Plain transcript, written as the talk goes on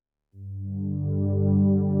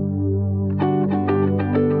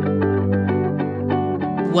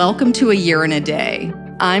Welcome to A Year and a Day.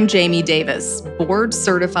 I'm Jamie Davis,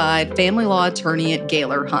 board-certified family law attorney at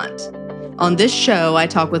Gaylor Hunt. On this show, I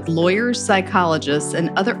talk with lawyers, psychologists, and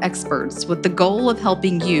other experts with the goal of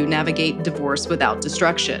helping you navigate divorce without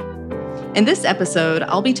destruction. In this episode,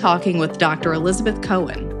 I'll be talking with Dr. Elizabeth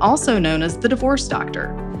Cohen, also known as the Divorce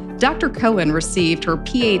Doctor. Dr. Cohen received her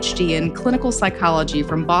PhD in clinical psychology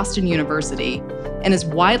from Boston University and is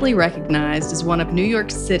widely recognized as one of New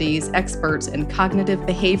York City's experts in cognitive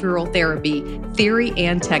behavioral therapy theory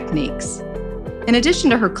and techniques. In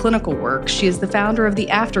addition to her clinical work, she is the founder of the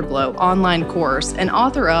Afterglow online course and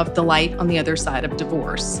author of The Light on the Other Side of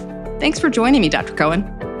Divorce. Thanks for joining me, Dr. Cohen.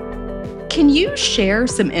 Can you share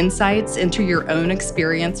some insights into your own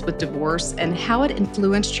experience with divorce and how it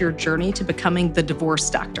influenced your journey to becoming the divorce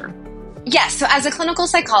doctor? Yes. So as a clinical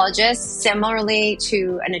psychologist, similarly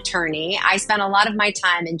to an attorney, I spent a lot of my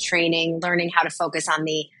time in training, learning how to focus on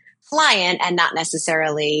the client and not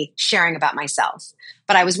necessarily sharing about myself.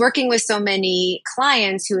 But I was working with so many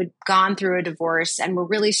clients who had gone through a divorce and were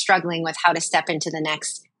really struggling with how to step into the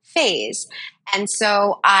next phase. And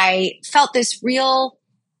so I felt this real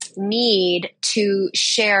need to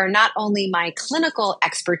share not only my clinical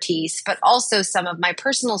expertise, but also some of my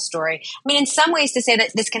personal story. I mean, in some ways to say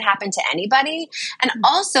that this can happen to anybody, and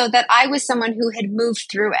also that I was someone who had moved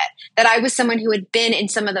through it, that I was someone who had been in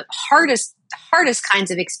some of the hardest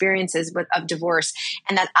kinds of experiences of divorce,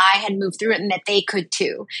 and that I had moved through it and that they could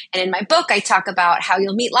too. And in my book, I talk about how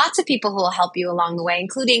you'll meet lots of people who will help you along the way,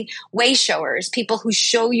 including way showers, people who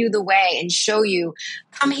show you the way and show you,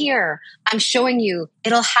 come here, I'm showing you,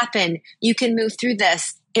 it'll happen. You can move through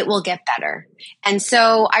this. It will get better. And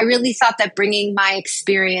so I really thought that bringing my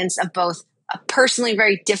experience of both a personally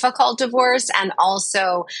very difficult divorce and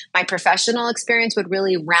also my professional experience would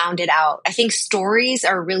really round it out. I think stories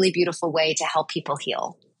are a really beautiful way to help people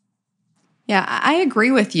heal. Yeah, I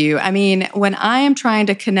agree with you. I mean, when I am trying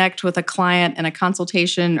to connect with a client in a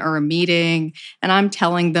consultation or a meeting and I'm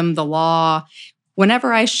telling them the law,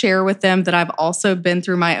 whenever I share with them that I've also been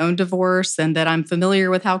through my own divorce and that I'm familiar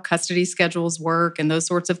with how custody schedules work and those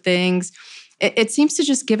sorts of things, it seems to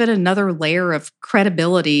just give it another layer of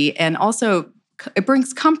credibility, and also it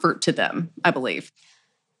brings comfort to them, I believe.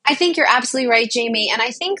 I think you're absolutely right, Jamie. And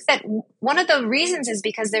I think that one of the reasons is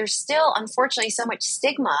because there's still, unfortunately, so much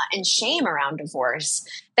stigma and shame around divorce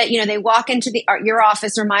that, they walk into your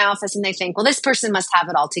office or my office and they think, well, this person must have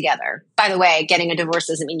it all together. By the way, getting a divorce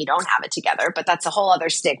doesn't mean you don't have it together, but that's a whole other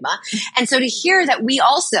stigma. And so to hear that we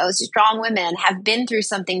also, strong women, have been through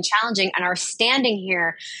something challenging and are standing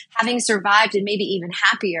here having survived and maybe even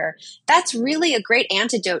happier, that's really a great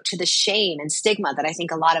antidote to the shame and stigma that I think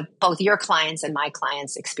a lot of both your clients and my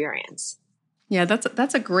clients experience. Yeah,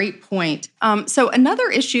 that's a great point. So another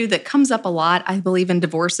issue that comes up a lot, I believe, in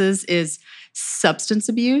divorces is substance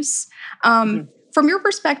abuse. From your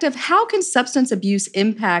perspective, how can substance abuse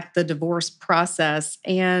impact the divorce process,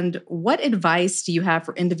 and what advice do you have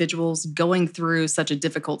for individuals going through such a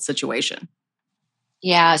difficult situation?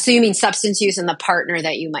 Yeah, so you mean substance use and the partner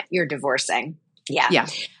that you're divorcing? Yeah.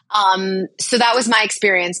 So that was my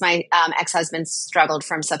experience. My ex-husband struggled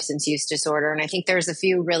from substance use disorder. And I think there's a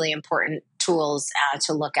few really important tools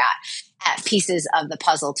to look at pieces of the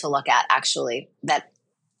puzzle to look at, actually, that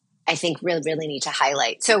I think really, really need to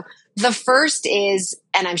highlight. So the first is,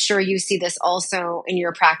 and I'm sure you see this also in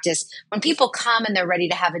your practice, when people come and they're ready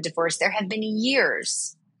to have a divorce, there have been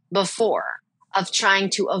years before of trying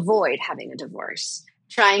to avoid having a divorce,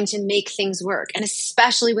 trying to make things work. And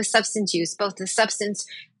especially with substance use, both the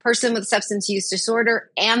person with substance use disorder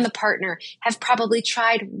and the partner have probably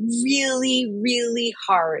tried really, really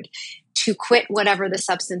hard to quit whatever the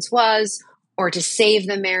substance was or to save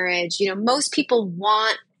the marriage. Most people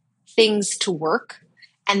want things to work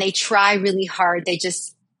and they try really hard. They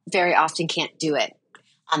just very often can't do it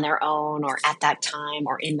on their own or at that time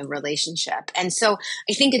or in the relationship. And so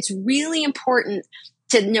I think it's really important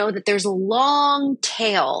to know that there's a long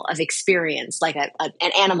tail of experience, like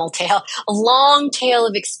an animal tail, a long tail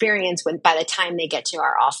of experience by the time they get to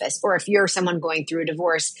our office, or if you're someone going through a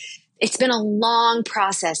divorce, it's been a long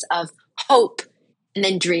process of hope and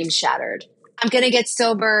then dreams shattered. I'm going to get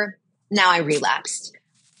sober. Now I relapsed.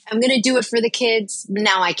 I'm going to do it for the kids.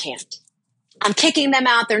 Now I can't. I'm kicking them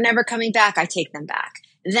out. They're never coming back. I take them back.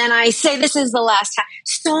 Then I say, this is the last time.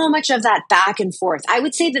 So much of that back and forth. I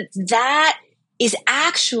would say that is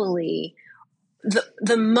actually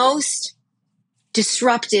the most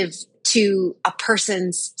disruptive to a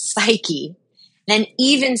person's psyche than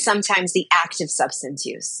even sometimes the active substance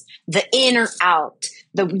use. The in or out,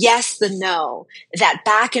 the yes, the no, that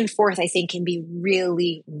back and forth, I think, can be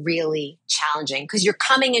really, really challenging because you're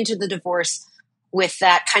coming into the divorce with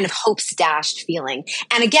that kind of hopes dashed feeling.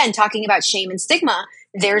 And again, talking about shame and stigma,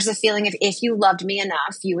 there's a feeling of if you loved me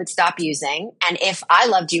enough, you would stop using. And if I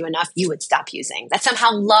loved you enough, you would stop using. That somehow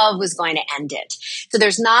love was going to end it. So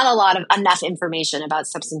there's not a lot of enough information about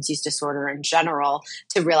substance use disorder in general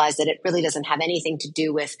to realize that it really doesn't have anything to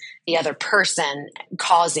do with the other person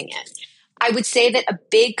causing it. I would say that a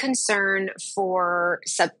big concern for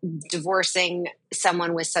divorcing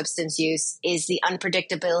someone with substance use is the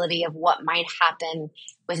unpredictability of what might happen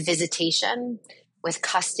with visitation, with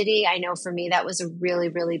custody. I know for me, that was a really,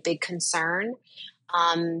 really big concern.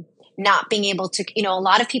 Not being able to, a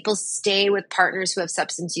lot of people stay with partners who have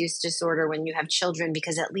substance use disorder when you have children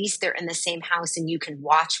because at least they're in the same house and you can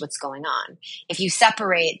watch what's going on. If you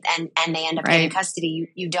separate and they end up getting custody,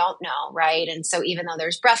 you don't know, right? And so even though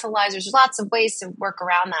there's breathalyzers, there's lots of ways to work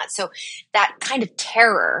around that. So that kind of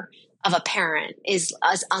terror of a parent is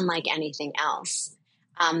as unlike anything else.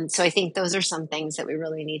 So I think those are some things that we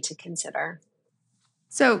really need to consider.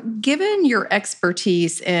 So, given your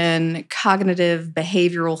expertise in cognitive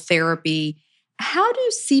behavioral therapy, how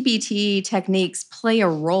do CBT techniques play a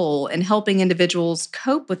role in helping individuals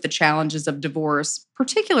cope with the challenges of divorce,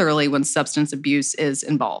 particularly when substance abuse is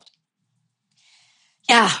involved?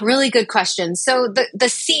 Yeah, really good question. So the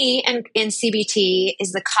C in CBT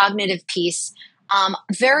is the cognitive piece.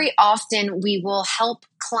 Very often we will help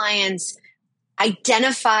clients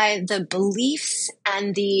identify the beliefs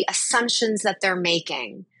and the assumptions that they're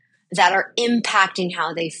making that are impacting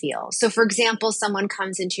how they feel. So for example, someone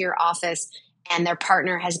comes into your office and their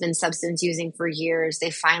partner has been substance using for years. They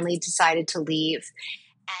finally decided to leave.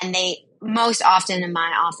 And they most often in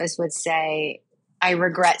my office would say, I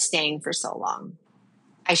regret staying for so long.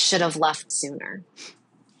 I should have left sooner.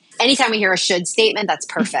 Anytime we hear a should statement, that's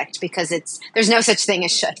perfect because there's no such thing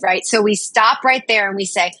as should, right? So we stop right there and we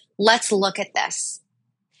say, let's look at this.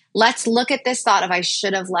 Let's look at this thought of I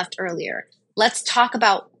should have left earlier. Let's talk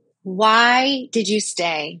about why did you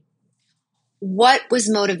stay? What was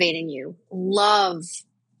motivating you? Love,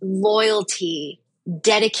 loyalty,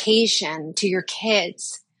 dedication to your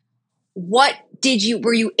kids. What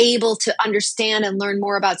were you able to understand and learn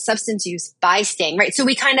more about substance use by staying, right? So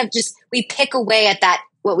we kind of we pick away at that,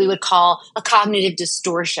 what we would call a cognitive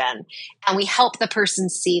distortion. And we help the person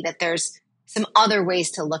see that there's some other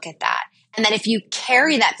ways to look at that. And that if you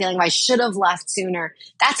carry that feeling of I should have left sooner,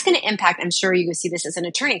 that's going to impact, I'm sure you see this as an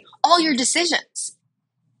attorney, all your decisions.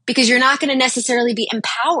 Because you're not going to necessarily be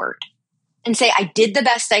empowered and say, I did the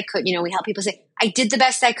best I could. We help people say, I did the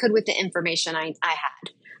best I could with the information I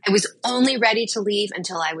had. I was only ready to leave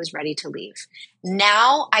until I was ready to leave.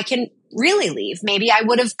 Now I can really leave. Maybe I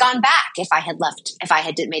would have gone back if I had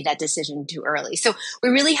made that decision too early. So we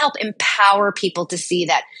really help empower people to see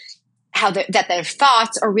that that their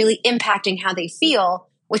thoughts are really impacting how they feel,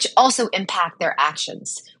 which also impact their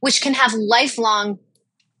actions, which can have lifelong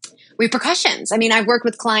repercussions. I mean, I've worked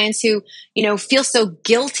with clients who, feel so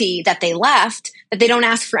guilty that they left that they don't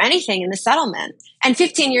ask for anything in the settlement. And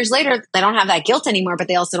 15 years later, they don't have that guilt anymore, but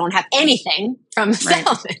they also don't have anything from the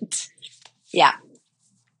settlement. Yeah.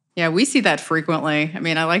 Yeah, we see that frequently. I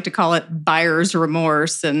mean, I like to call it buyer's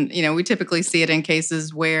remorse. And, we typically see it in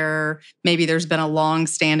cases where maybe there's been a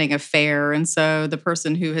long-standing affair. And so the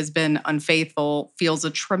person who has been unfaithful feels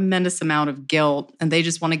a tremendous amount of guilt, and they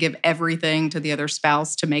just want to give everything to the other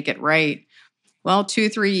spouse to make it right. Well,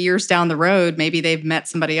 2-3 years down the road, maybe they've met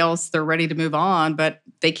somebody else, they're ready to move on, but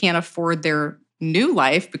they can't afford their new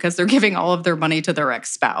life because they're giving all of their money to their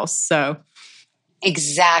ex-spouse. So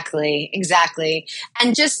Exactly.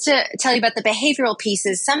 And just to tell you about the behavioral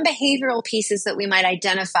pieces, some behavioral pieces that we might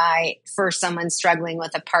identify for someone struggling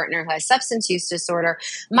with a partner who has substance use disorder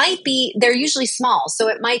they're usually small. So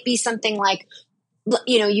it might be something like,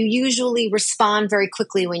 you usually respond very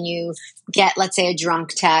quickly when you get, let's say, a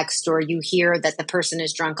drunk text or you hear that the person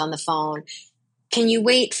is drunk on the phone. Can you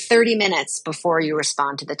wait 30 minutes before you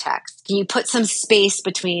respond to the text? Can you put some space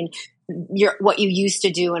between what you used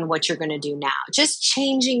to do and what you're going to do now? Just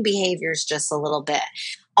changing behaviors just a little bit.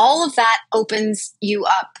 All of that opens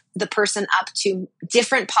the person up to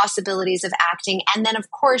different possibilities of acting. And then,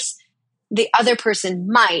 of course, the other person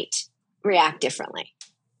might react differently.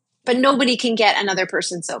 But nobody can get another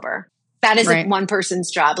person sober. That isn't one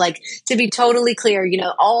person's job. Like, to be totally clear,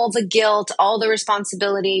 all the guilt, all the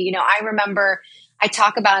responsibility. I remember I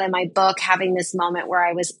talk about in my book having this moment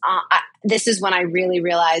where this is when I really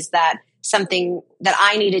realized that something that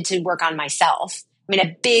I needed to work on myself. I mean,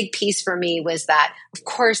 a big piece for me was that, of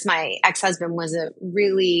course, my ex-husband was a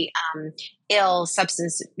really ill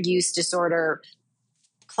substance use disorder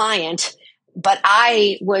client But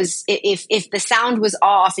I was, if the sound was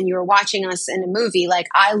off and you were watching us in a movie, like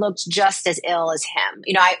I looked just as ill as him.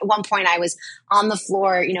 At one point I was on the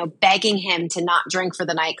floor, begging him to not drink for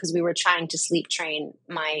the night because we were trying to sleep train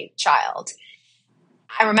my child.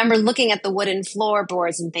 I remember looking at the wooden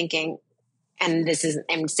floorboards and thinking, and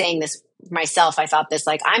I'm saying this myself, I thought this,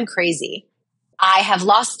 like, I'm crazy. I have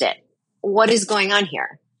lost it. What is going on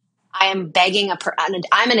here? I am begging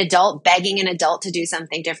I'm an adult begging an adult to do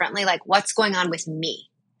something differently. Like, what's going on with me?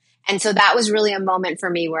 And so that was really a moment for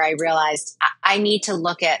me where I realized I need to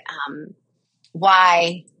look at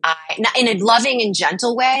why in a loving and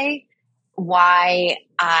gentle way,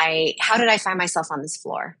 how did I find myself on this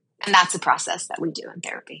floor? And that's a process that we do in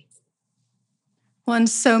therapy. Well, and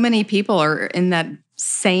so many people are in that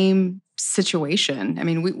same situation. I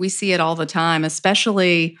mean, we see it all the time,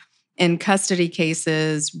 especially in custody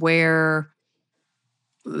cases where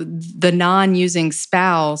the non-using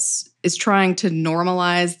spouse is trying to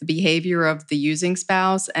normalize the behavior of the using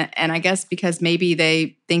spouse. And I guess because maybe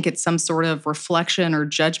they think it's some sort of reflection or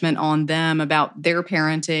judgment on them about their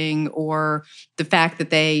parenting or the fact that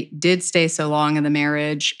they did stay so long in the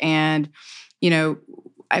marriage. And,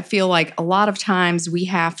 I feel like a lot of times we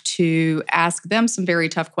have to ask them some very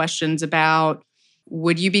tough questions about,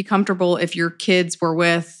 would you be comfortable if your kids were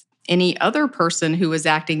with any other person who was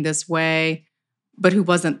acting this way, but who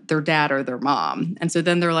wasn't their dad or their mom? And so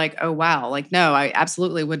then they're like, oh, wow, like, no, I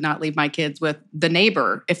absolutely would not leave my kids with the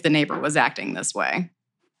neighbor if the neighbor was acting this way.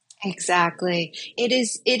 Exactly. It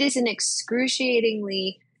is an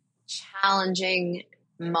excruciatingly challenging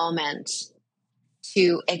moment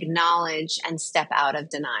to acknowledge and step out of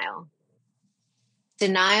denial.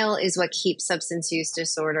 Denial is what keeps substance use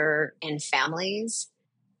disorder in families.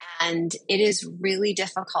 And it is really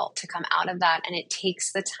difficult to come out of that. And it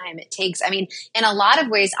takes the time it takes. I mean, in a lot of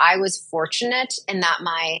ways, I was fortunate in that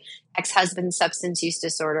my ex-husband's substance use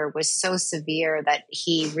disorder was so severe that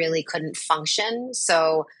he really couldn't function.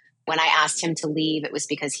 So when I asked him to leave, it was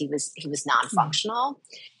because he was non-functional.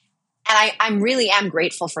 And I really am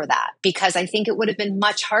grateful for that, because I think it would have been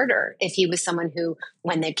much harder if he was someone who,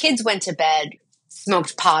 when the kids went to bed,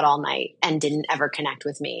 smoked pot all night and didn't ever connect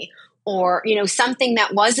with me. Or, something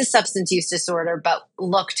that was a substance use disorder, but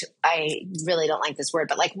looked, I really don't like this word,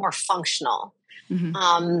 but like more functional. Mm-hmm.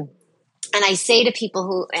 And I say to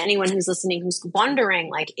people anyone who's listening, who's wondering,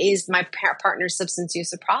 like, is my partner's substance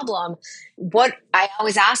use a problem? What I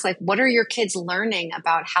always ask, like, what are your kids learning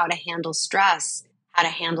about how to handle stress, how to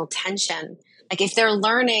handle tension? Like, if they're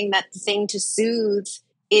learning that the thing to soothe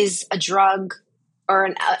is a drug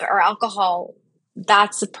or alcohol,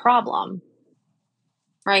 that's a problem.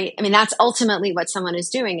 Right. I mean, that's ultimately what someone is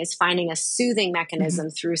doing, is finding a soothing mechanism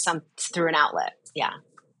mm-hmm. through an outlet. Yeah.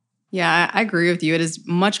 Yeah, I agree with you. It is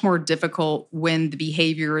much more difficult when the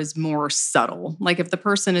behavior is more subtle. Like if the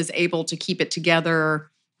person is able to keep it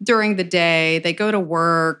together during the day, they go to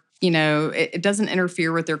work, it doesn't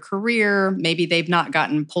interfere with their career. Maybe they've not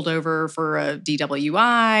gotten pulled over for a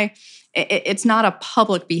DWI. It's not a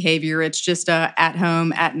public behavior. It's just at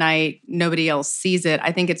home, at night, nobody else sees it.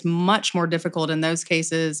 I think it's much more difficult in those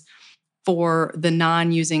cases for the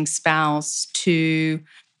non-using spouse to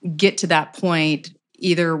get to that point,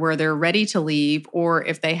 either where they're ready to leave, or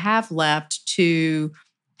if they have left, to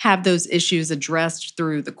have those issues addressed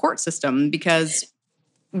through the court system, because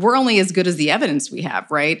we're only as good as the evidence we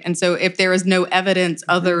have, right? And so if there is no evidence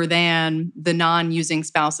other than the non-using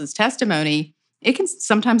spouse's testimony, it can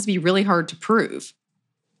sometimes be really hard to prove.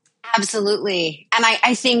 Absolutely. And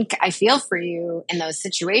I think I feel for you in those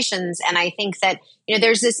situations. And I think that,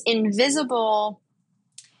 there's this invisible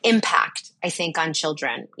impact, I think, on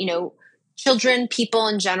children. Children, people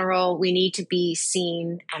in general, we need to be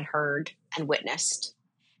seen and heard and witnessed.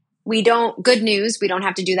 Good news, we don't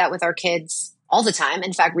have to do that with our kids all the time.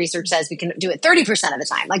 In fact, research says we can do it 30% of the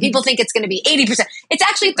time. Like, people think it's going to be 80%. It's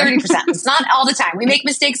actually 30%. It's not all the time. We make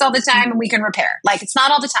mistakes all the time and we can repair. Like, it's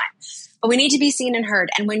not all the time, but we need to be seen and heard.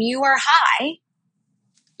 And when you are high,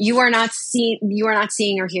 you are not seeing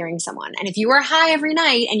or hearing someone. And if you are high every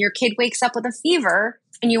night and your kid wakes up with a fever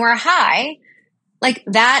and you are high, like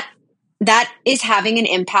that is having an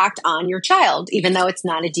impact on your child, even though it's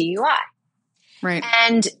not a DUI. Right.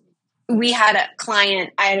 And I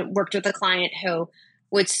had worked with a client who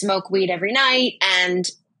would smoke weed every night. And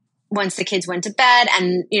once the kids went to bed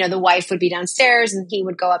and, the wife would be downstairs and he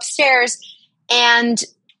would go upstairs, and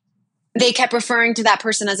they kept referring to that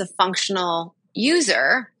person as a functional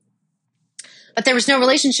user, but there was no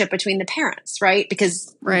relationship between the parents, right?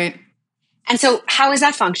 Right. And so how is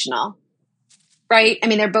that functional? Right? I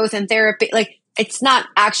mean, they're both in therapy. Like, it's not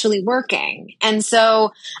actually working. And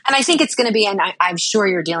so, and I think it's going to be, and I'm sure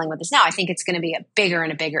you're dealing with this now, I think it's going to be a bigger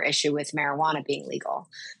and a bigger issue with marijuana being legal.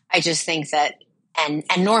 I just think that, and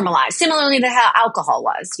normalized, similarly to how alcohol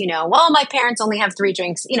was, well, my parents only have 3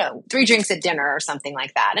 drinks, 3 drinks at dinner or something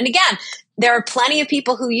like that. And again, there are plenty of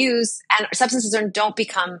people who use and substances and don't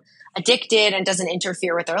become addicted and doesn't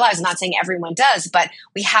interfere with their lives. I'm not saying everyone does, but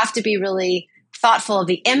we have to be really thoughtful of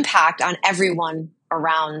the impact on everyone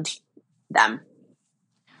around them.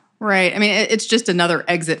 Right. I mean, it's just another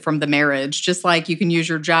exit from the marriage, just like you can use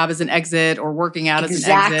your job as an exit or working out as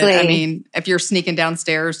an exit. I mean, if you're sneaking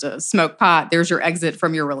downstairs to smoke pot, there's your exit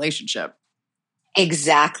from your relationship.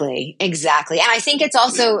 Exactly. And I think it's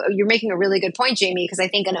also, you're making a really good point, Jamie, because I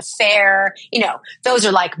think an affair, those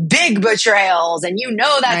are like big betrayals and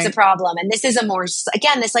that's a problem. And this is a more,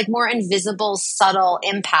 again, this like more invisible, subtle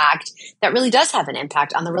impact that really does have an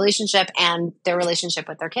impact on the relationship and their relationship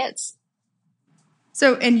with their kids.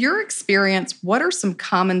 So in your experience, what are some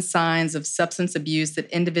common signs of substance abuse that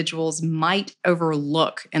individuals might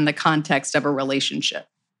overlook in the context of a relationship?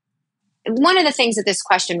 One of the things that this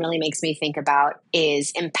question really makes me think about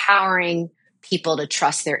is empowering people to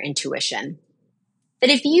trust their intuition. That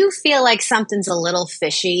if you feel like something's a little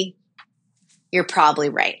fishy, you're probably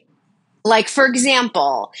right. Like, for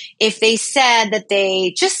example, if they said that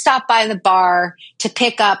they just stopped by the bar to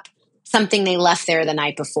pick up something they left there the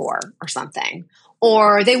night before or something,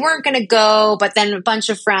 or they weren't going to go, but then a bunch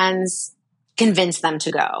of friends convinced them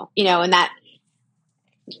to go, and that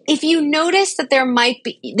if you notice that there might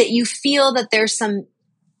be, that you feel that there's some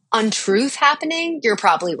untruth happening, you're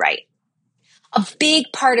probably right. A big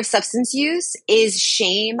part of substance use is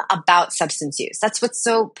shame about substance use. That's what's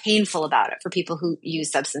so painful about it for people who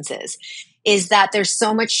use substances, is that there's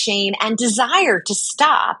so much shame and desire to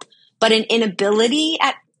stop, but an inability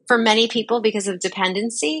for many people because of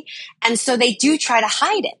dependency. And so they do try to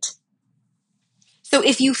hide it. So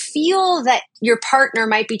if you feel that your partner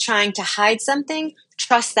might be trying to hide something,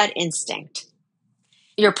 trust that instinct.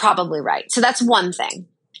 You're probably right. So that's one thing.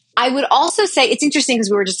 I would also say, it's interesting because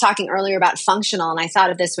we were just talking earlier about functional, and I thought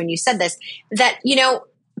of this when you said this, that,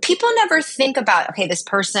 people never think about, okay, this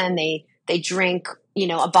person, they drink,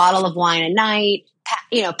 a bottle of wine a night,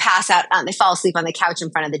 pass out, they fall asleep on the couch in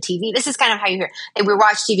front of the TV. This is kind of how you hear, they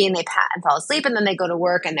watch TV and they fall asleep and then they go to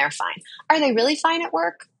work and they're fine. Are they really fine at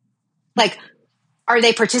work? Like, are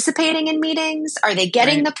they participating in meetings? Are they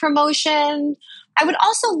getting the promotion? I would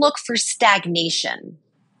also look for stagnation.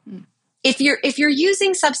 If you're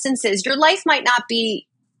using substances, your life might not be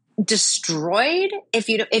destroyed if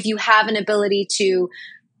you have an ability to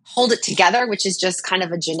hold it together, which is just kind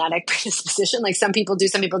of a genetic predisposition. Like some people do,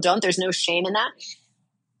 some people don't. There's no shame in that.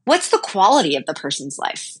 What's the quality of the person's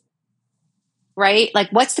life? Right? Like,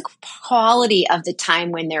 what's the quality of the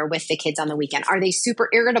time when they're with the kids on the weekend? Are they super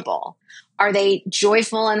irritable? Are they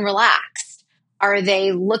joyful and relaxed? Are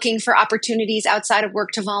they looking for opportunities outside of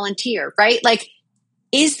work to volunteer? Right? Like,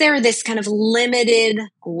 is there this kind of limited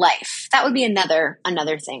life? That would be another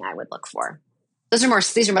thing I would look for.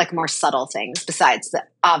 These are like more subtle things besides the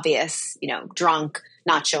obvious, drunk,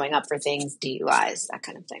 not showing up for things, DUIs, that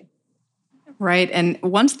kind of thing. Right. And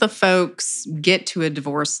once the folks get to a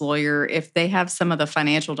divorce lawyer, if they have some of the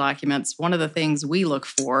financial documents, one of the things we look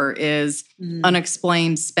for is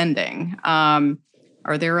unexplained spending.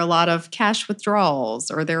 Are there a lot of cash withdrawals?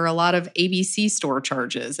 Are there a lot of ABC store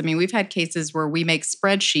charges? I mean, we've had cases where we make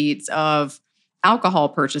spreadsheets of alcohol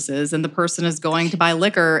purchases and the person is going to buy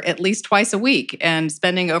liquor at least twice a week and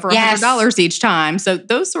spending over $100 each time. So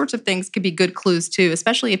those sorts of things could be good clues too,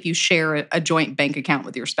 especially if you share a joint bank account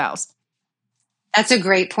with your spouse. That's a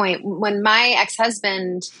great point. When my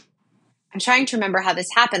ex-husband, I'm trying to remember how this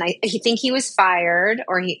happened. I think he was fired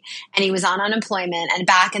and he was on unemployment. And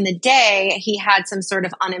back in the day, he had some sort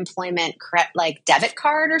of unemployment like debit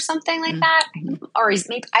card or something like that. Or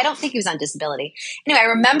I don't think he was on disability. Anyway, I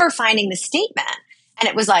remember finding the statement and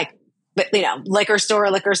it was like, liquor store,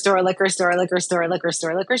 liquor store, liquor store, liquor store, liquor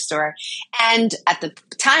store, liquor store. And at the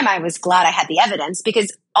time I was glad I had the evidence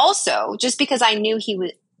because also just because I knew he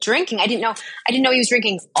was drinking. I didn't know he was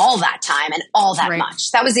drinking all that time and all that much.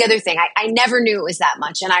 That was the other thing. I never knew it was that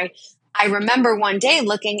much. And I remember one day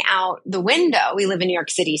looking out the window. We live in New York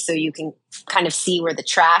City, so you can kind of see where the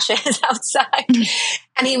trash is outside.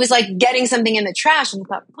 And he was like getting something in the trash. And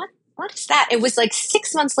I thought, what is that? It was like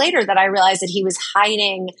 6 months later that I realized that he was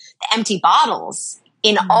hiding the empty bottles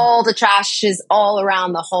in all the trashes all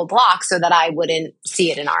around the whole block so that I wouldn't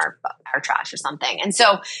see it in our trash or something. And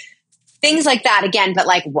so things like that again. But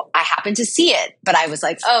like, I happened to see it, but I was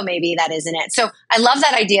like, oh, maybe that isn't it. So I love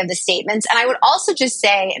that idea of the statements. And I would also just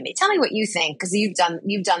say, tell me what you think, because you've done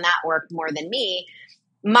that work more than me.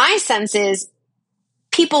 My sense is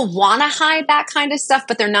people want to hide that kind of stuff,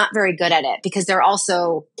 but they're not very good at it because they're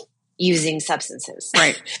also using substances.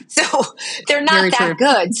 Right. So they're not that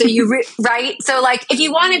good. So right. So like if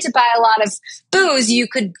you wanted to buy a lot of booze, you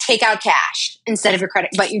could take out cash instead of your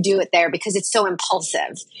credit, but you do it there because it's so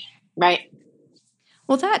impulsive. Right.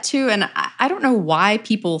 Well, that too. And I don't know why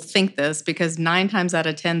people think this, because 9 times out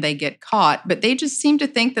of 10, they get caught, but they just seem to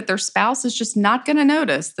think that their spouse is just not going to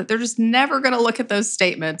notice, that they're just never going to look at those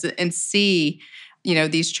statements and see,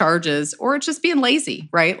 these charges, or it's just being lazy,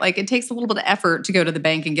 right? Like it takes a little bit of effort to go to the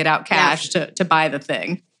bank and get out cash to buy the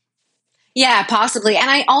thing. Yeah, possibly. And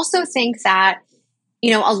I also think that,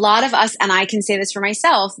 a lot of us, and I can say this for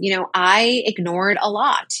myself, I ignored a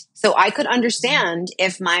lot. So I could understand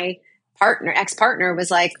if my ex-partner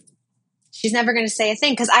was like, she's never going to say a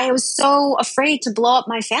thing, because I was so afraid to blow up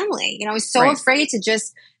my family. I was so afraid to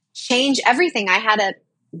just change everything. I had a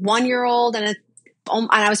 1-year-old and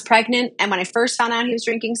I was pregnant, and when I first found out he was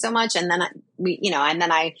drinking so much, and then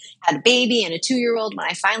I had a baby and a 2-year-old when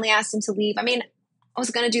I finally asked him to leave. I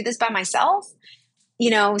was going to do this by myself,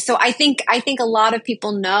 So I think a lot of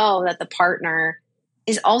people know that the partner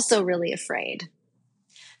is also really afraid.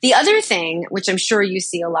 The other thing, which I'm sure you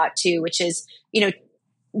see a lot too, which is,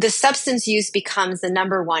 the substance use becomes the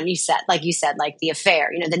number one. Like the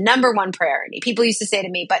affair, the number one priority. People used to say to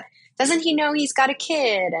me, but doesn't he know he's got a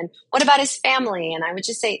kid? And what about his family? And I would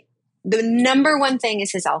just say the number one thing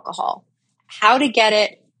is his alcohol, how to get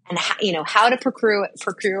it, and how to procure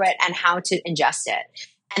it and how to ingest it.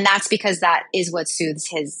 And that's because that is what soothes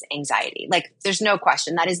his anxiety. Like there's no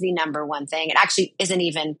question. That is the number one thing. It actually isn't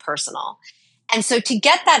even personal. And so to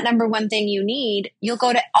get that number one thing you need, you'll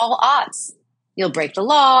go to all odds. You'll break the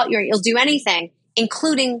law. You'll do anything,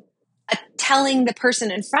 including telling the person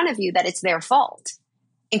in front of you that it's their fault,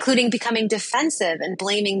 including becoming defensive and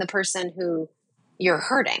blaming the person who you're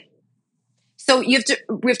hurting. So we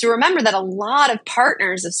have to remember that a lot of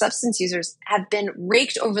partners of substance users have been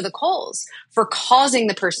raked over the coals for causing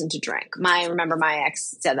the person to drink. I remember my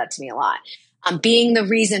ex said that to me a lot. Being the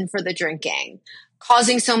reason for the drinking,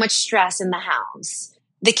 causing so much stress in the house.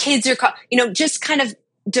 The kids are, just kind of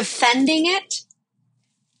defending it.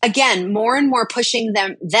 Again, more and more pushing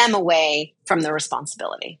them away from the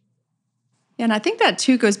responsibility. And I think that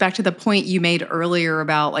too goes back to the point you made earlier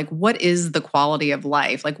about like, what is the quality of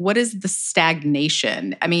life? Like, what is the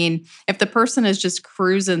stagnation? If the person is just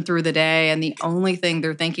cruising through the day and the only thing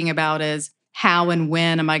they're thinking about is how and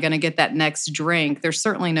when am I going to get that next drink, there's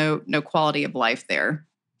certainly no quality of life there.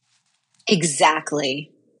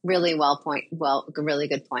 Exactly. Really really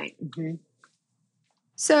good point. Mm-hmm.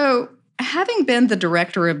 So, having been the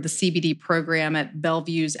director of the CBD program at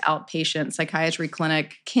Bellevue's outpatient psychiatry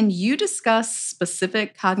clinic, can you discuss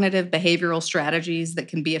specific cognitive behavioral strategies that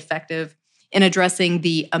can be effective in addressing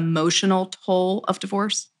the emotional toll of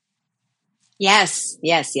divorce? Yes.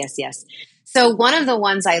 So one of the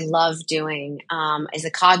ones I love doing is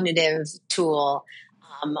a cognitive tool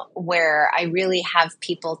where I really have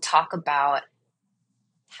people talk about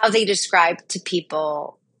how they describe to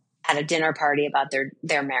people at a dinner party about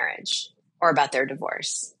their marriage or about their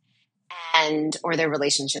divorce or their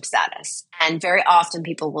relationship status. And very often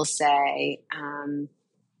people will say,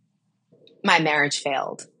 my marriage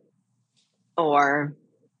failed, or,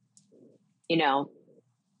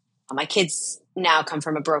 my kids now come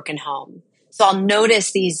from a broken home. So I'll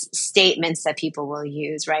notice these statements that people will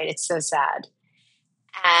use, right? It's so sad.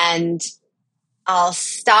 And I'll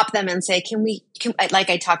stop them and say, like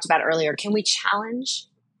I talked about earlier, can we challenge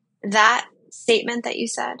that statement that you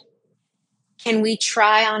said? Can we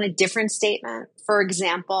try on a different statement? For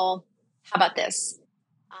example, how about this?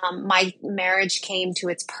 My marriage came to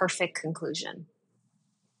its perfect conclusion.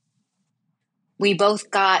 We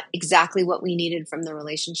both got exactly what we needed from the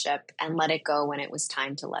relationship and let it go when it was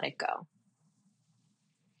time to let it go.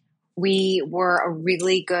 We were a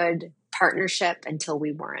really good partnership until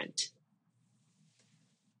we weren't.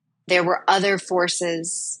 There were other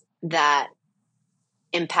forces that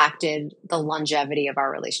impacted the longevity of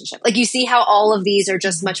our relationship. Like, you see how all of these are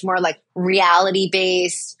just much more like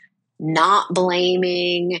reality-based, not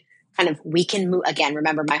blaming, kind of, we can move. Again,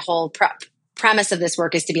 remember, my whole premise of this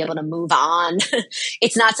work is to be able to move on.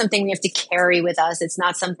 It's not something we have to carry with us. It's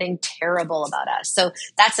not something terrible about us. So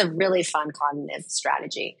that's a really fun cognitive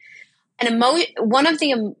strategy. And one of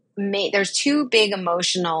the there's two big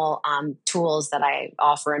emotional tools that I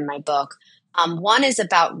offer in my book. One is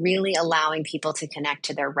about really allowing people to connect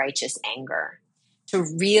to their righteous anger, to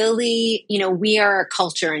really, we are a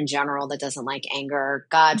culture in general that doesn't like anger.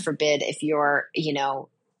 God forbid if you're,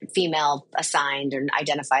 female assigned or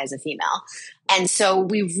identify as a female. And so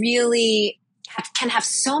we really can have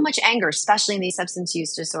so much anger, especially in these substance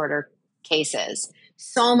use disorder cases,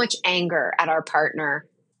 so much anger at our partner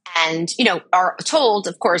and, are told,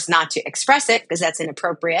 of course, not to express it because that's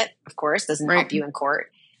inappropriate, of course, doesn't help you in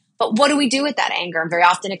court. But what do we do with that anger? And very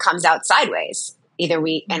often it comes out sideways. Either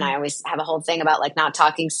and I always have a whole thing about like not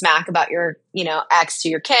talking smack about your, ex to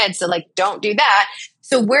your kids. So like, don't do that.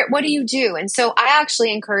 So what do you do? And so I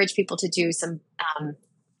actually encourage people to do some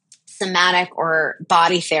somatic or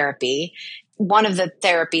body therapy. One of the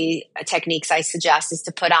therapy techniques I suggest is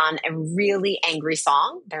to put on a really angry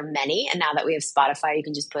song. There are many. And now that we have Spotify, you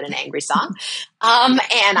can just put an angry song.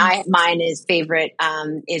 Mine is favorite,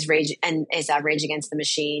 is Rage Against the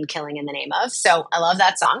Machine, Killing in the Name of. So I love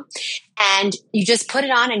that song. And you just put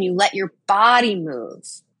it on and you let your body move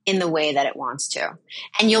in the way that it wants to.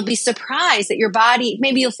 And you'll be surprised that your body,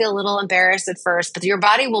 maybe you'll feel a little embarrassed at first, but your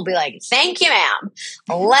body will be like, thank you, ma'am.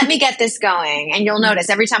 Let me get this going. And you'll notice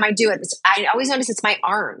every time I do it, I always notice it's my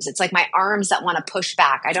arms. It's like my arms that want to push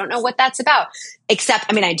back. I don't know what that's about,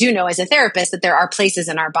 except, I do know as a therapist that there are places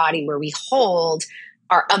in our body where we hold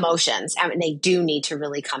our emotions and they do need to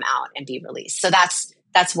really come out and be released. So that's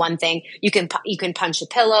one thing. You can punch a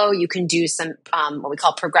pillow. You can do some what we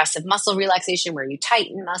call progressive muscle relaxation, where you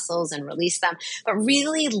tighten muscles and release them. But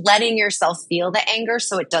really letting yourself feel the anger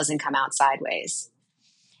so it doesn't come out sideways.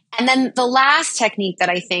 And then the last technique that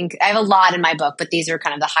I think, I have a lot in my book, but these are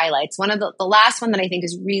kind of the highlights. One of the last one that I think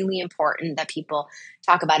is really important that people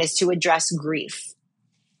talk about is to address grief.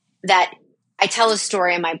 That I tell a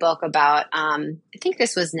story in my book about, I think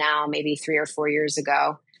this was now maybe 3 or 4 years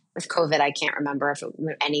ago. With COVID, I can't remember if it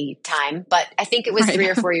was any time, but I think it was 3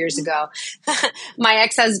 or 4 years ago. My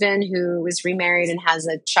ex-husband, who was remarried and has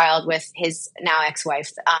a child with his now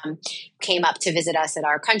ex-wife, came up to visit us at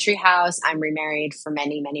our country house. I'm remarried for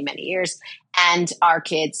many, many, many years. And our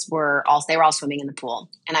kids were all swimming in the pool.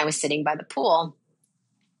 And I was sitting by the pool.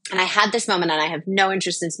 And I had this moment, and I have no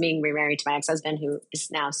interest in being remarried to my ex-husband, who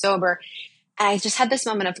is now sober. And I just had this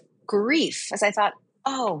moment of grief as I thought,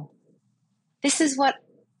 oh, this is what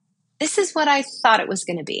I thought it was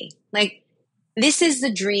going to be. Like, this is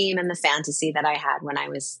the dream and the fantasy that I had when I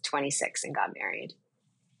was 26 and got married.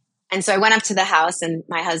 And so I went up to the house and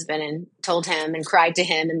my husband and told him and cried to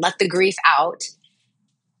him and let the grief out.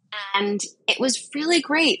 And it was really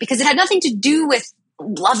great because it had nothing to do with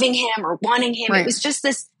loving him or wanting him. Right. It was just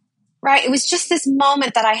this, right? It was just this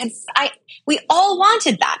moment that we all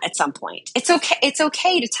wanted that at some point. It's okay. It's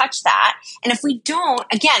okay to touch that. And if we don't,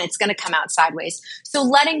 again, it's going to come out sideways. So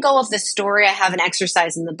letting go of the story, I have an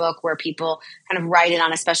exercise in the book where people kind of write it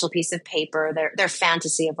on a special piece of paper, their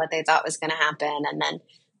fantasy of what they thought was going to happen, and then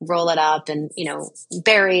roll it up and,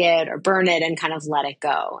 bury it or burn it and kind of let it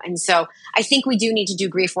go. And so I think we do need to do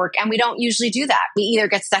grief work, and we don't usually do that. We either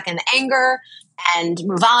get stuck in the anger and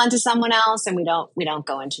move on to someone else, and we don't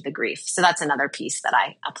go into the grief. So that's another piece that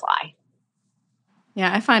I apply.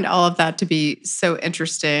 Yeah, I find all of that to be so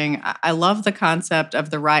interesting. I love the concept of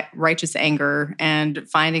the righteous anger and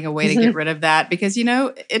finding a way to get rid of that because,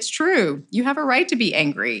 it's true. You have a right to be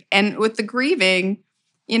angry. And with the grieving,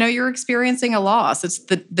 you're experiencing a loss. It's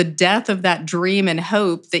the death of that dream and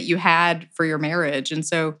hope that you had for your marriage. And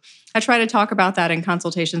so I try to talk about that in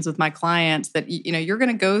consultations with my clients that, you're going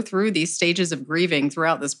to go through these stages of grieving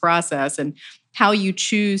throughout this process, and how you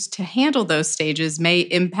choose to handle those stages may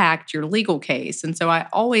impact your legal case. And so I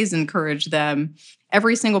always encourage them,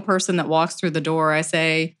 every single person that walks through the door, I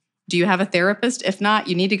say, do you have a therapist? If not,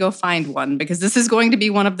 you need to go find one because this is going to be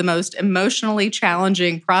one of the most emotionally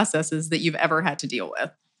challenging processes that you've ever had to deal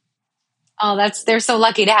with. Oh, they're so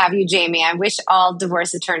lucky to have you, Jamie. I wish all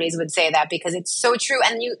divorce attorneys would say that because it's so true.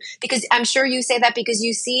 And because I'm sure you say that because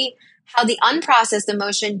you see how the unprocessed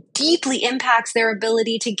emotion deeply impacts their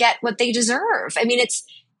ability to get what they deserve.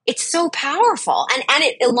 It's so powerful and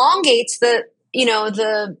it elongates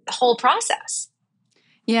the whole process.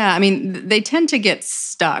 Yeah, they tend to get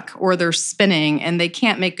stuck or they're spinning and they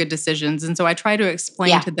can't make good decisions. And so I try to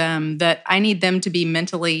explain to them that I need them to be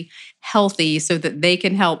mentally healthy so that they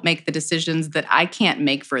can help make the decisions that I can't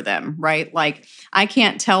make for them, right? Like I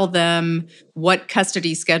can't tell them what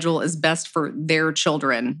custody schedule is best for their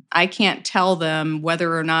children. I can't tell them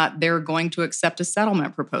whether or not they're going to accept a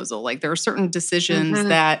settlement proposal. Like there are certain decisions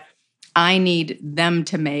that I need them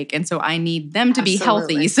to make. And so I need them to be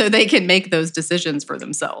healthy so they can make those decisions for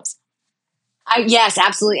themselves. Yes,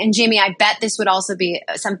 absolutely. And Jamie, I bet this would also be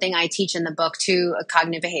something I teach in the book too. A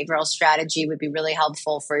cognitive behavioral strategy would be really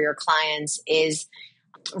helpful for your clients is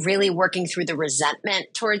really working through the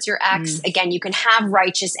resentment towards your ex. Again, you can have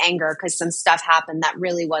righteous anger because some stuff happened that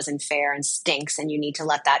really wasn't fair and stinks, and you need to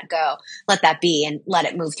let that go, let that be, and let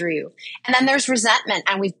it move through you. And then there's resentment,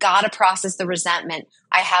 and we've got to process the resentment.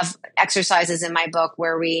 I have exercises in my book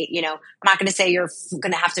where we, I'm not going to say you're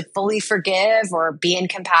going to have to fully forgive or be in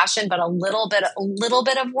compassion, but a little bit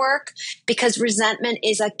of work, because resentment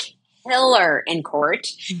is a killer in court.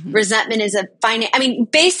 Resentment is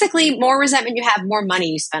basically more resentment you have, more money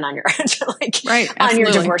you spend on your on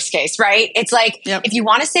your divorce case, right? It's like, if you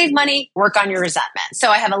want to save money, work on your resentment. So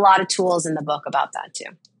I have a lot of tools in the book about that too.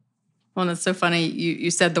 Well, and it's so funny.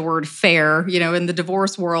 You said the word fair. In the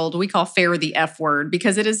divorce world, we call fair the F word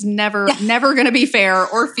because it is never going to be fair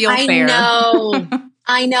or feel fair.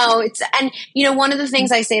 I know. One of the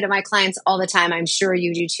things I say to my clients all the time, I'm sure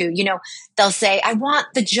you do too, they'll say, I want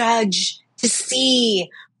the judge to see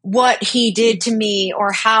what he did to me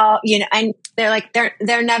or how, and they're like,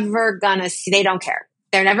 they're never gonna see, they don't care.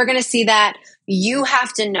 They're never going to see that. You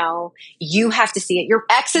have to know. You have to see it. Your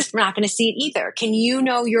ex is not going to see it either. Can you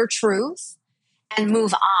know your truth and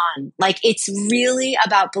move on? It's really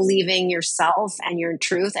about believing yourself and your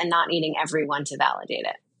truth and not needing everyone to validate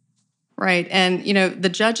it. Right. And, the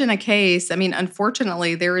judge in a case,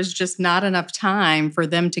 unfortunately, there is just not enough time for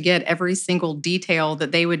them to get every single detail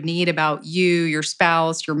that they would need about you, your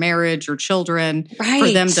spouse, your marriage, your children,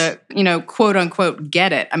 for them to, quote unquote,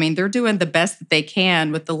 get it. They're doing the best that they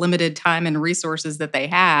can with the limited time and resources that they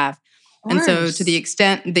have. And so to the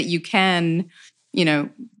extent that you can,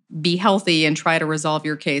 be healthy and try to resolve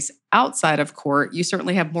your case outside of court, you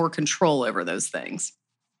certainly have more control over those things.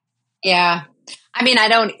 Yeah. we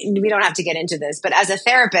don't have to get into this, but as a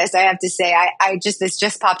therapist, I have to say, this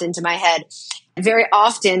just popped into my head. Very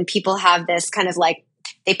often people have this kind of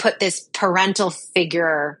they put this parental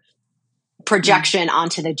figure projection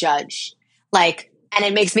onto the judge. And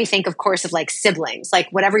it makes me think, of course, of siblings,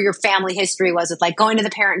 whatever your family history was with going to the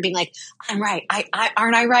parent and being like, I'm right.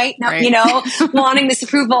 Aren't I right? No, right. Wanting this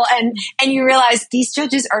approval. And you realize these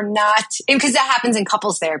judges are not, because that happens in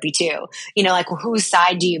couples therapy too. Whose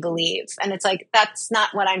side do you believe? And it's that's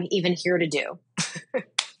not what I'm even here to do.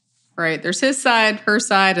 Right. There's his side, her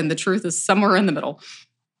side, and the truth is somewhere in the middle.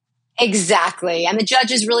 Exactly. And the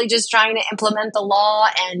judge is really just trying to implement the law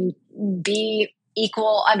and be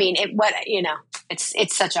equal.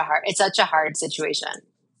 It's such a hard situation.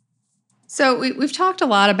 So we've talked a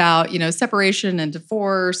lot about, separation and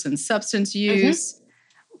divorce and substance use.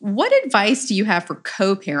 What advice do you have for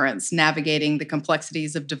co-parents navigating the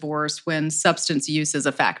complexities of divorce when substance use is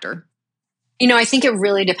a factor? I think it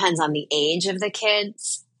really depends on the age of the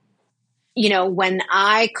kids. When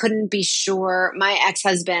I couldn't be sure, my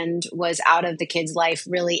ex-husband was out of the kid's life,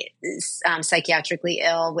 really psychiatrically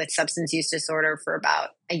ill with substance use disorder for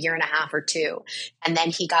about a year and a half or two. And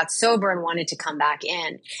then he got sober and wanted to come back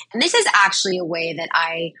in. And this is actually a way that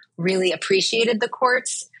I really appreciated the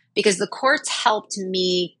courts, because the courts helped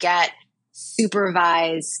me get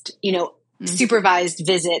supervised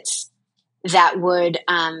visits that would,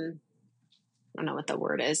 I don't know what the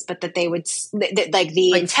word is, but that they would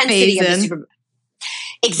the intensity of the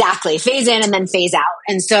exactly phase in and then phase out.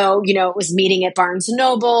 And so, it was meeting at Barnes and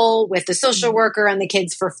Noble with the social worker and the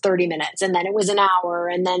kids for 30 minutes. And then it was an hour.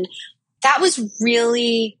 And then that was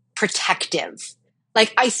really protective.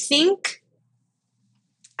 I think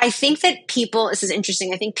that people, this is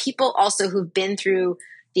interesting. I think people also who've been through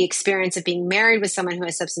the experience of being married with someone who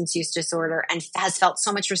has substance use disorder and has felt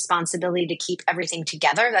so much responsibility to keep everything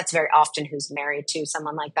together. That's very often who's married to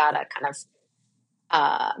someone like that, a kind of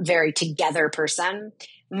very together person,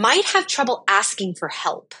 might have trouble asking for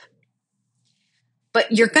help.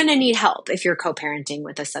 But you're going to need help if you're co-parenting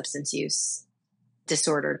with a substance use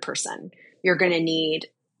disordered person. You're going to need,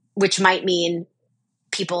 which might mean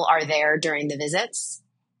people are there during the visits.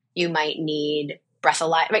 You might need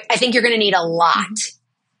breathalyzer. I think you're going to need a lot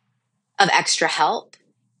of extra help.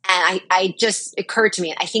 And I just occurred to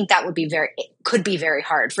me, I think that could be very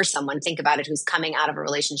hard for someone. Think about it, who's coming out of a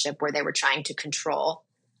relationship where they were trying to control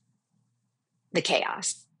the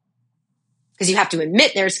chaos. Because you have to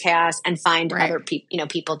admit there's chaos and find other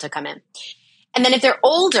people to come in. And then if they're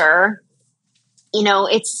older,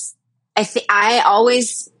 I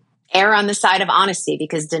always err on the side of honesty,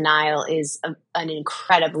 because denial is an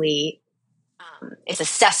incredibly, it's a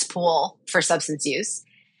cesspool for substance use.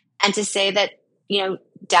 And to say that,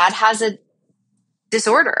 dad has a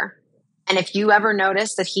disorder. And if you ever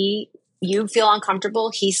notice that you feel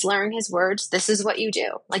uncomfortable, he's slurring his words, this is what you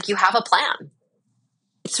do. You have a plan.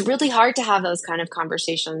 It's really hard to have those kind of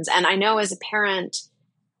conversations. And I know as a parent,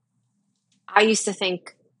 I used to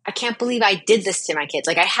think I can't believe I did this to my kids.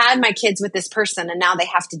 Like I had my kids with this person and now they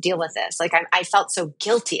have to deal with this. Like I felt so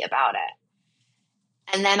guilty about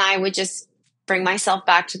it. And then I would just bring myself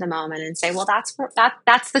back to the moment and say, well, that's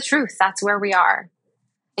the truth. That's where we are.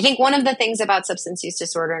 I think one of the things about substance use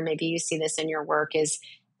disorder, and maybe you see this in your work, is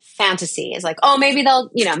fantasy. Is like, oh, maybe they'll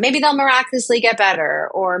miraculously get better,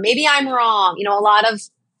 or maybe I'm wrong. You know, a lot of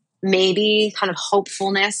maybe kind of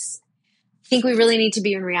hopefulness. I think we really need to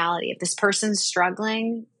be in reality. If this person's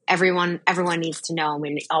struggling, everyone needs to know, and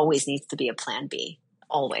we always needs to be a plan B,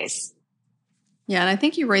 always. Yeah, and I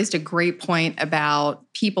think you raised a great point about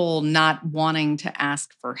people not wanting to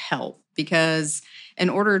ask for help, because in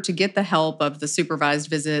order to get the help of the supervised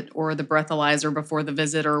visit or the breathalyzer before the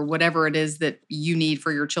visit or whatever it is that you need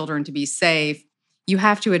for your children to be safe, you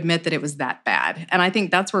have to admit that it was that bad. And I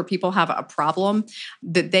think that's where people have a problem,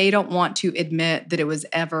 that they don't want to admit that it was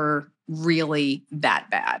ever really that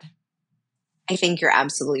bad. I think you're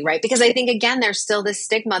absolutely right. Because I think, again, there's still this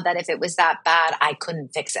stigma that if it was that bad, I couldn't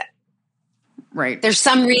fix it. Right. There's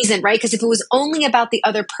some reason, right? Because if it was only about the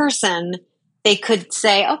other person, they could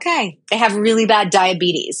say, okay, they have really bad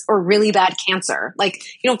diabetes or really bad cancer. Like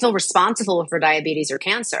you don't feel responsible for diabetes or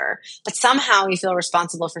cancer, but somehow you feel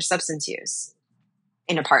responsible for substance use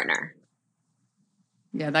in a partner.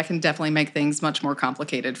 Yeah, that can definitely make things much more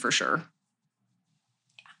complicated for sure.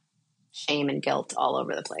 Shame and guilt all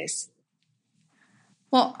over the place.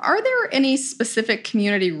 Well, are there any specific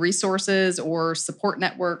community resources or support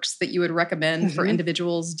networks that you would recommend for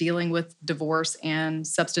individuals dealing with divorce and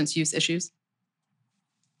substance use issues?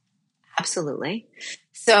 Absolutely.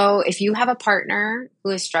 So if you have a partner who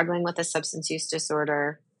is struggling with a substance use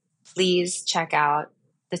disorder, please check out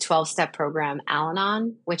the 12-step program,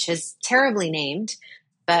 Al-Anon, which is terribly named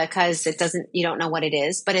because you don't know what it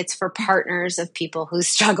is, but it's for partners of people who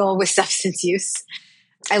struggle with substance use.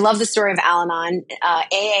 I love the story of Al-Anon.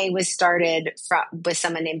 AA was started with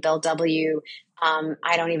someone named Bill W.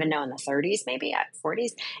 I don't even know, in the 30s, maybe at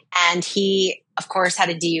 40s. And he, of course, had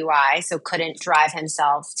a DUI, so couldn't drive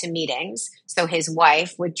himself to meetings. So his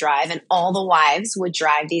wife would drive, and all the wives would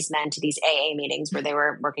drive these men to these AA meetings where they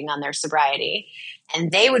were working on their sobriety.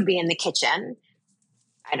 And they would be in the kitchen,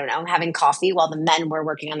 I don't know, having coffee while the men were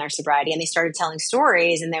working on their sobriety. And they started telling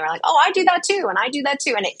stories, and they were like, oh, I do that too. And I do that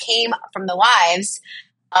too. And it came from the wives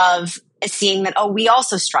of seeing that, oh, we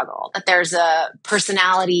also struggle, that there's a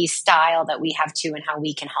personality style that we have too and how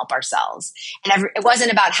we can help ourselves. And it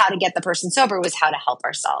wasn't about how to get the person sober, it was how to help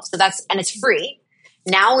ourselves. So and it's free.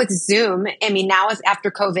 Now with Zoom, after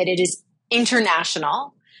COVID, it is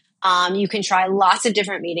international. You can try lots of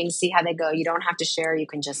different meetings, see how they go. You don't have to share, you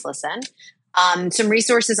can just listen. Some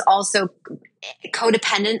resources also,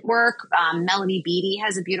 codependent work. Melody Beattie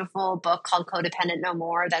has a beautiful book called Codependent No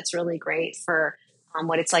More. That's really great for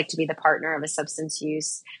what it's like to be the partner of a substance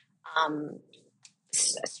use,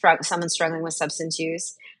 someone struggling with substance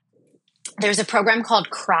use. There's a program called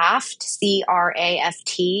CRAFT,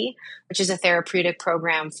 C-R-A-F-T, which is a therapeutic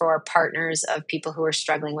program for partners of people who are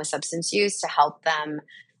struggling with substance use to help them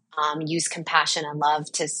use compassion and love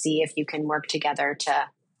to see if you can work together to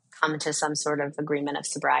come to some sort of agreement of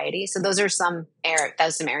sobriety. So those are some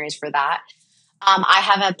areas for that. I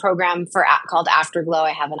have a program called Afterglow.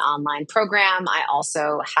 I have an online program. I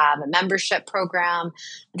also have a membership program.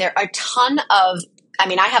 There are a ton of,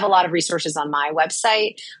 I have a lot of resources on my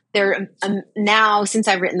website. There now, since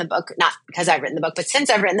I've written the book, not because I've written the book, but since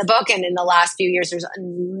I've written the book and in the last few years, there's a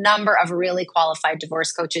number of really qualified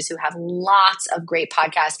divorce coaches who have lots of great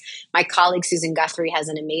podcasts. My colleague, Susan Guthrie, has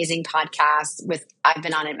an amazing podcast I've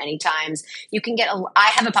been on it many times. You can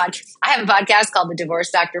I have a podcast called the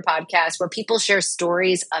Divorce Doctor Podcast, where people share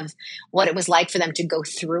stories of what it was like for them to go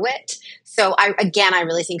through it. So I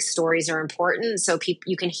really think stories are important. So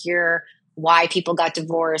you can hear why people got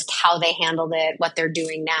divorced, how they handled it, what they're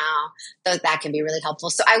doing now. That can be really helpful.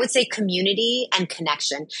 So I would say community and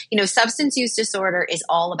connection. Substance use disorder is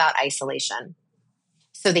all about isolation.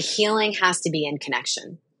 So the healing has to be in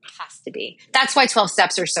connection. Has to be. That's why 12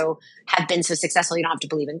 steps have been so successful. You don't have to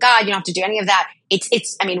believe in God. You don't have to do any of that.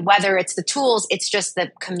 Whether it's the tools, it's just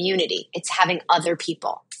the community. It's having other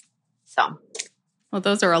people. So. Well,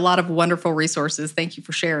 those are a lot of wonderful resources. Thank you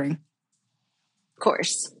for sharing. Of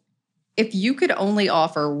course. If you could only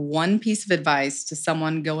offer one piece of advice to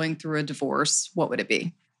someone going through a divorce, what would it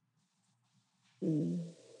be?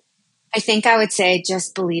 I think I would say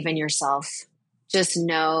just believe in yourself. Just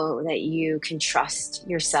know that you can trust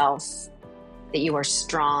yourself, that you are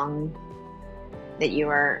strong, that you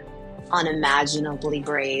are unimaginably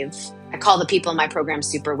brave. I call the people in my program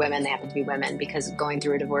super women. They happen to be women because going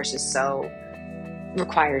through a divorce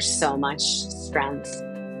requires so much strength.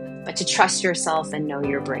 but to trust yourself and know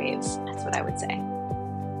you're brave. That's what I would say.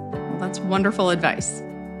 Well, that's wonderful advice.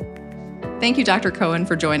 Thank you, Dr. Cohen,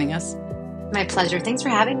 for joining us. My pleasure. Thanks for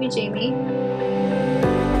having me, Jamie.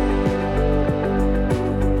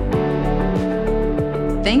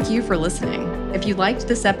 Thank you for listening. If you liked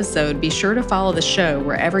this episode, be sure to follow the show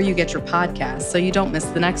wherever you get your podcasts so you don't miss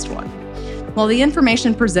the next one. While the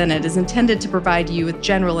information presented is intended to provide you with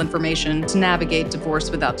general information to navigate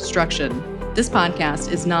divorce without destruction, this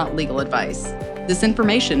podcast is not legal advice. This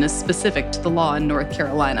information is specific to the law in North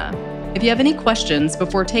Carolina. If you have any questions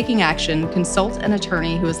before taking action, consult an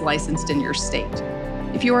attorney who is licensed in your state.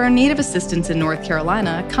 If you are in need of assistance in North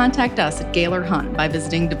Carolina, contact us at Gaylor Hunt by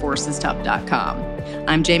visiting divorcestough.com.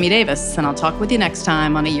 I'm Jamie Davis, and I'll talk with you next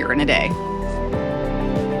time on A Year in a Day.